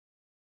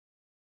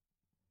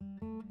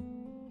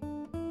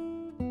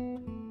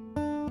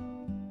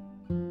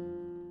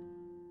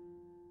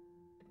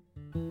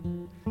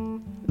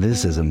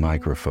This is a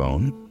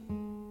microphone.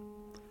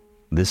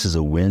 This is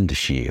a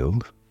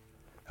windshield,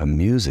 a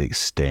music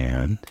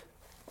stand,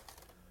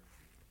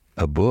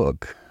 a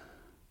book,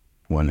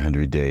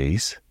 100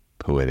 Days,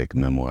 Poetic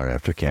Memoir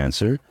After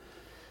Cancer,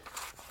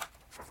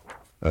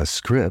 a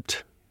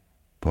script,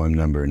 poem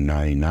number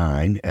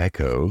 99,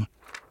 Echo,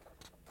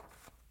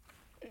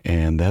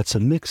 and that's a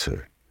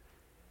mixer.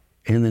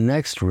 In the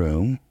next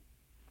room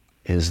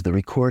is the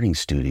recording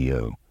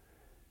studio.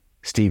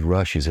 Steve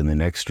Rush is in the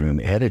next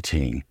room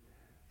editing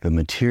the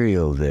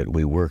material that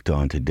we worked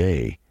on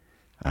today.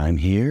 I'm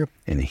here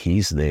and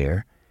he's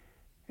there.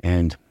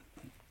 And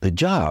the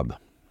job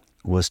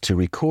was to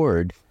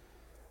record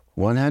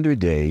 100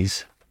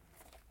 Days,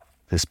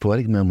 this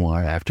poetic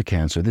memoir after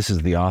cancer. This is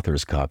the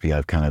author's copy.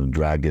 I've kind of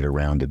dragged it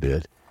around a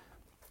bit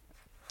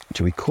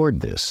to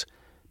record this.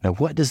 Now,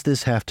 what does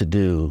this have to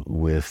do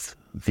with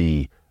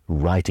the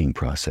writing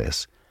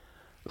process?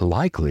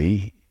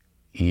 Likely,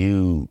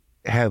 you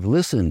have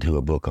listened to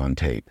a book on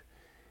tape.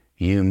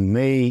 You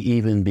may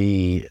even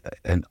be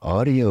an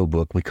audio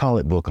book. We call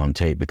it book on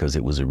tape because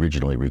it was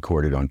originally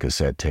recorded on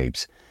cassette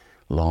tapes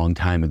a long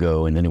time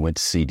ago, and then it went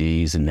to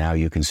CDs, and now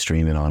you can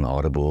stream it on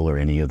Audible or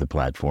any of the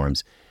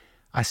platforms.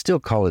 I still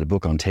call it a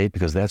book on tape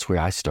because that's where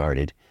I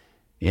started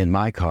in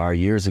my car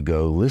years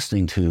ago,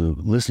 listening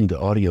to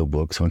audio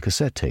books on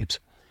cassette tapes.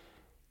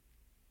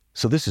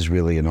 So this is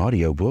really an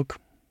audio book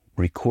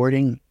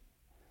recording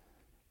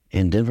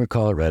in Denver,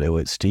 Colorado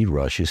at Steve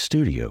Rush's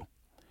studio.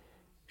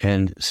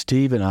 And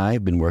Steve and I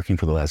have been working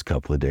for the last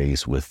couple of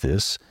days with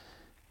this.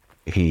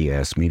 He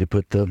asked me to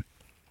put the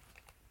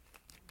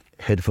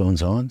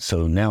headphones on,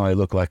 so now I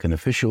look like an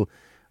official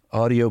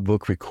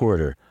audiobook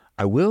recorder.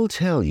 I will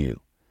tell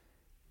you,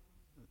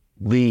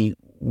 the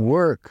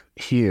work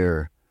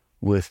here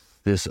with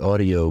this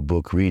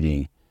audiobook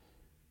reading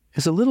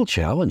is a little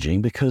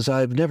challenging because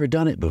I've never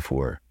done it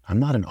before. I'm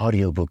not an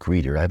audiobook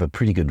reader. I have a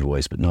pretty good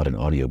voice, but not an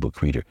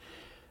audiobook reader.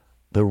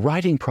 The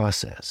writing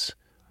process.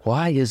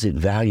 Why is it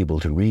valuable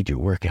to read your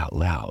work out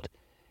loud?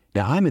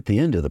 Now, I'm at the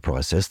end of the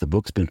process. The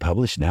book's been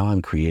published. Now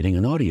I'm creating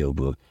an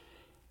audiobook.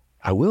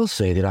 I will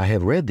say that I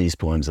have read these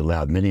poems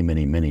aloud many,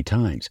 many, many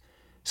times.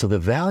 So the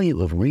value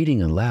of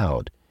reading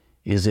aloud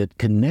is it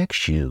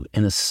connects you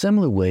in a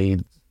similar way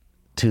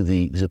to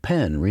the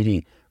pen,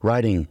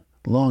 writing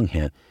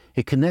longhand.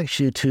 It connects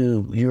you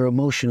to your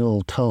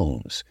emotional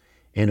tones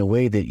in a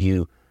way that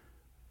you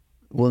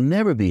will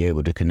never be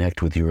able to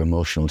connect with your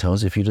emotional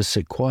tones if you just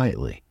sit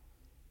quietly.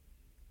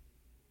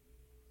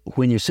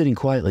 When you're sitting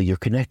quietly, you're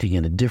connecting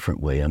in a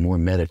different way, a more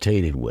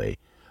meditative way.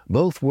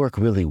 Both work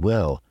really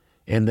well,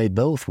 and they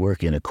both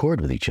work in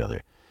accord with each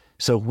other.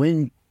 So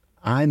when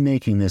I'm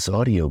making this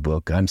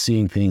audiobook, I'm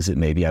seeing things that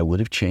maybe I would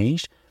have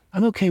changed.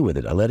 I'm okay with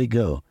it. I let it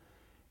go.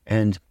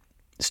 And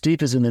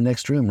Steve is in the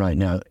next room right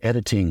now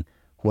editing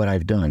what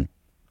I've done.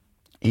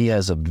 He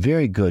has a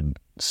very good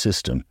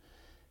system.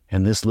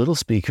 And this little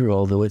speaker,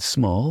 although it's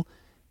small,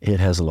 it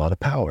has a lot of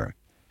power.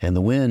 And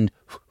the wind,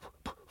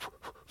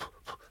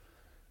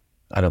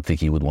 I don't think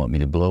he would want me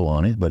to blow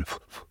on it, but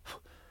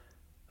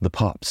the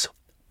pops.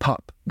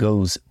 Pop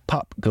goes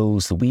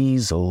the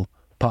weasel.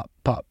 Pop,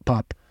 pop,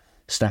 pop.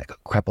 Snack,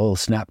 crapple,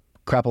 snap,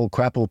 crapple,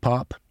 crapple,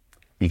 pop.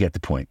 You get the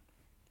point.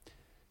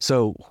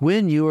 So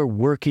when you're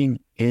working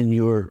in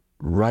your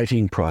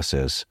writing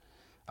process,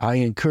 I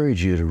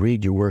encourage you to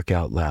read your work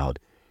out loud.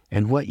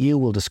 And what you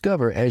will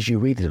discover as you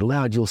read it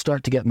aloud, you'll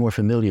start to get more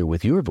familiar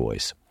with your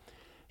voice.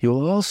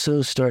 You'll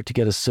also start to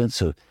get a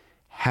sense of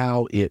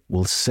how it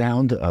will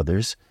sound to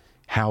others,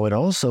 how it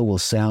also will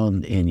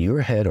sound in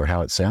your head, or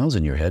how it sounds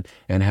in your head,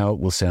 and how it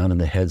will sound in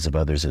the heads of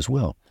others as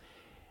well.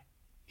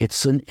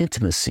 It's an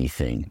intimacy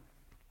thing.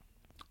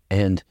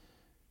 And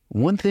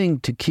one thing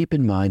to keep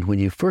in mind when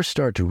you first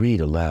start to read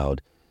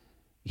aloud,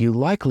 you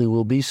likely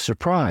will be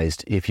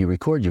surprised if you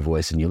record your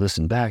voice and you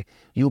listen back.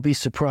 You'll be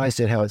surprised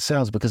at how it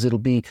sounds because it'll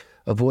be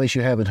a voice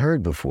you haven't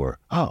heard before.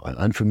 Oh, an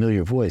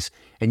unfamiliar voice.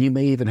 And you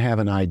may even have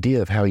an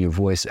idea of how your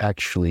voice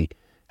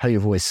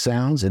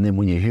sounds, and then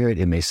when you hear it,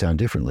 it may sound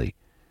differently.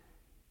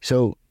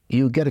 So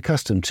you get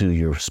accustomed to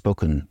your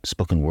spoken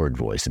word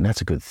voice, and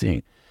that's a good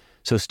thing.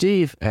 So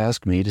Steve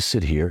asked me to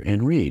sit here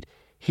and read.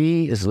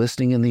 He is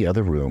listening in the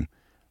other room.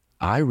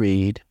 I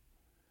read,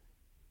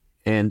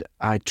 and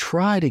I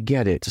try to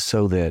get it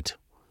so that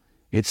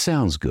it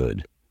sounds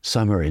good.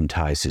 Summer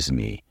entices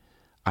me.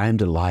 I am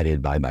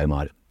delighted by my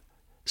mod.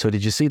 So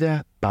did you see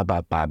that? Ba,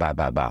 ba, ba, ba,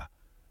 ba, ba.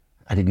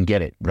 I didn't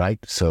get it, right?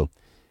 So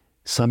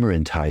summer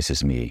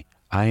entices me.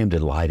 I am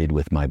delighted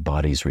with my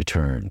body's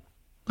return.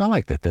 I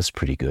like that. That's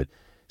pretty good.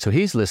 So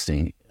he's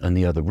listening in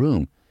the other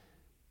room.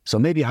 So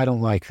maybe I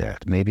don't like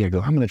that. Maybe I go,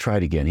 I'm going to try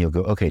it again. He'll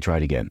go, okay, try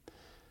it again.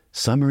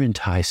 Summer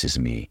entices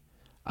me.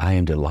 I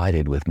am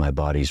delighted with my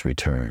body's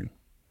return.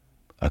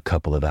 A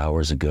couple of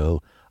hours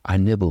ago, I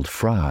nibbled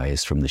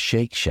fries from the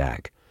Shake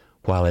Shack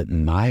while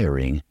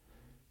admiring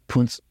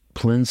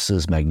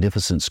Plintz's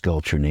magnificent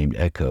sculpture named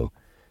Echo.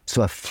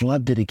 So I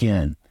flubbed it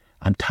again.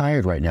 I'm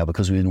tired right now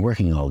because we've been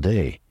working all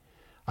day.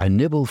 I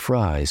nibble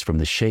fries from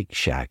the Shake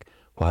Shack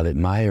while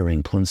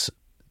admiring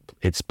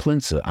it's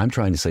plinsa. I'm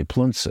trying to say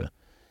plunsa.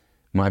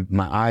 My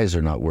eyes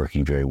are not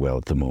working very well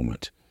at the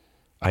moment.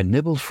 I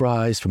nibbled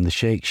fries from the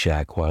Shake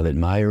Shack while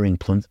admiring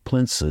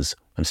Plinsa's.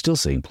 I'm still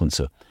saying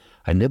Plinsa.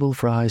 I nibbled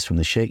fries from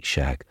the Shake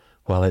Shack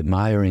while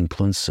admiring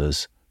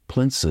Plinsa's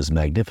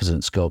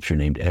magnificent sculpture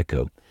named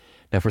Echo.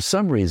 Now, for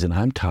some reason,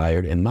 I'm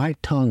tired, and my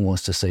tongue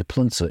wants to say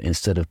Plinsa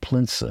instead of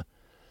Plinsa.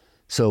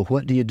 So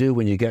what do you do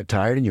when you get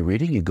tired and you're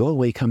reading? You go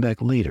away, come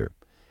back later.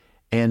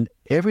 And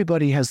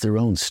everybody has their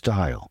own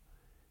style.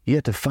 You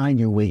have to find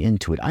your way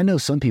into it. I know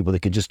some people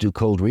that could just do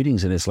cold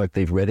readings, and it's like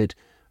they've read it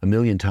a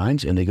million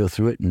times, and they go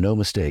through it, no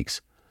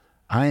mistakes.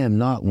 I am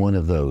not one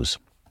of those.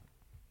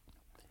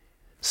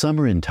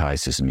 Summer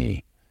entices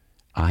me.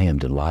 I am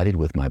delighted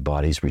with my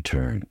body's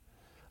return.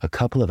 A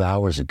couple of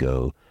hours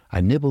ago,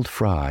 I nibbled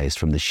fries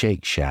from the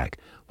Shake Shack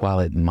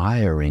while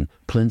admiring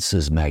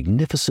Plinsa's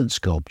magnificent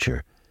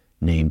sculpture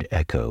named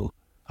Echo,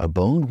 a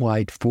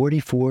bone-white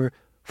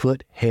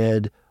 44-foot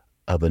head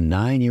of a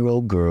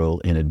 9-year-old girl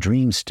in a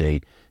dream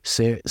state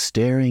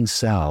staring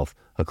south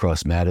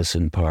across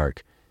Madison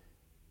Park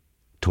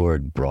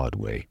toward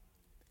Broadway.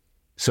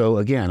 So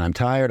again, I'm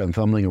tired, I'm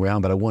fumbling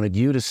around, but I wanted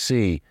you to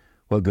see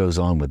what goes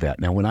on with that.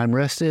 Now, when I'm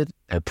rested,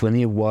 I have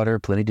plenty of water,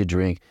 plenty to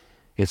drink,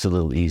 it's a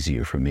little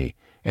easier for me.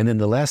 And then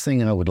the last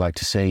thing I would like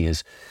to say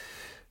is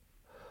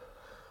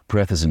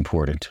breath is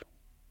important.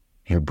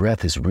 Your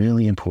breath is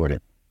really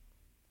important.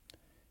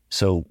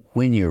 So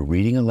when you're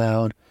reading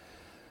aloud,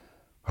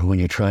 or when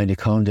you're trying to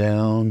calm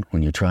down,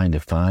 when you're trying to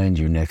find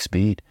your next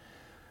beat,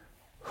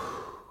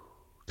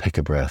 take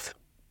a breath.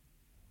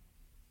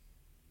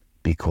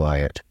 Be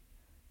quiet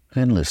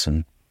and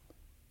listen.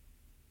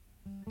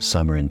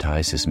 Summer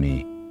entices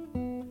me.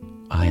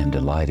 I am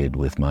delighted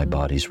with my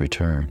body's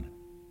return.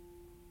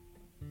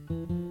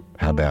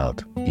 How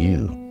about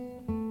you?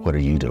 What are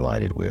you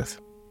delighted with?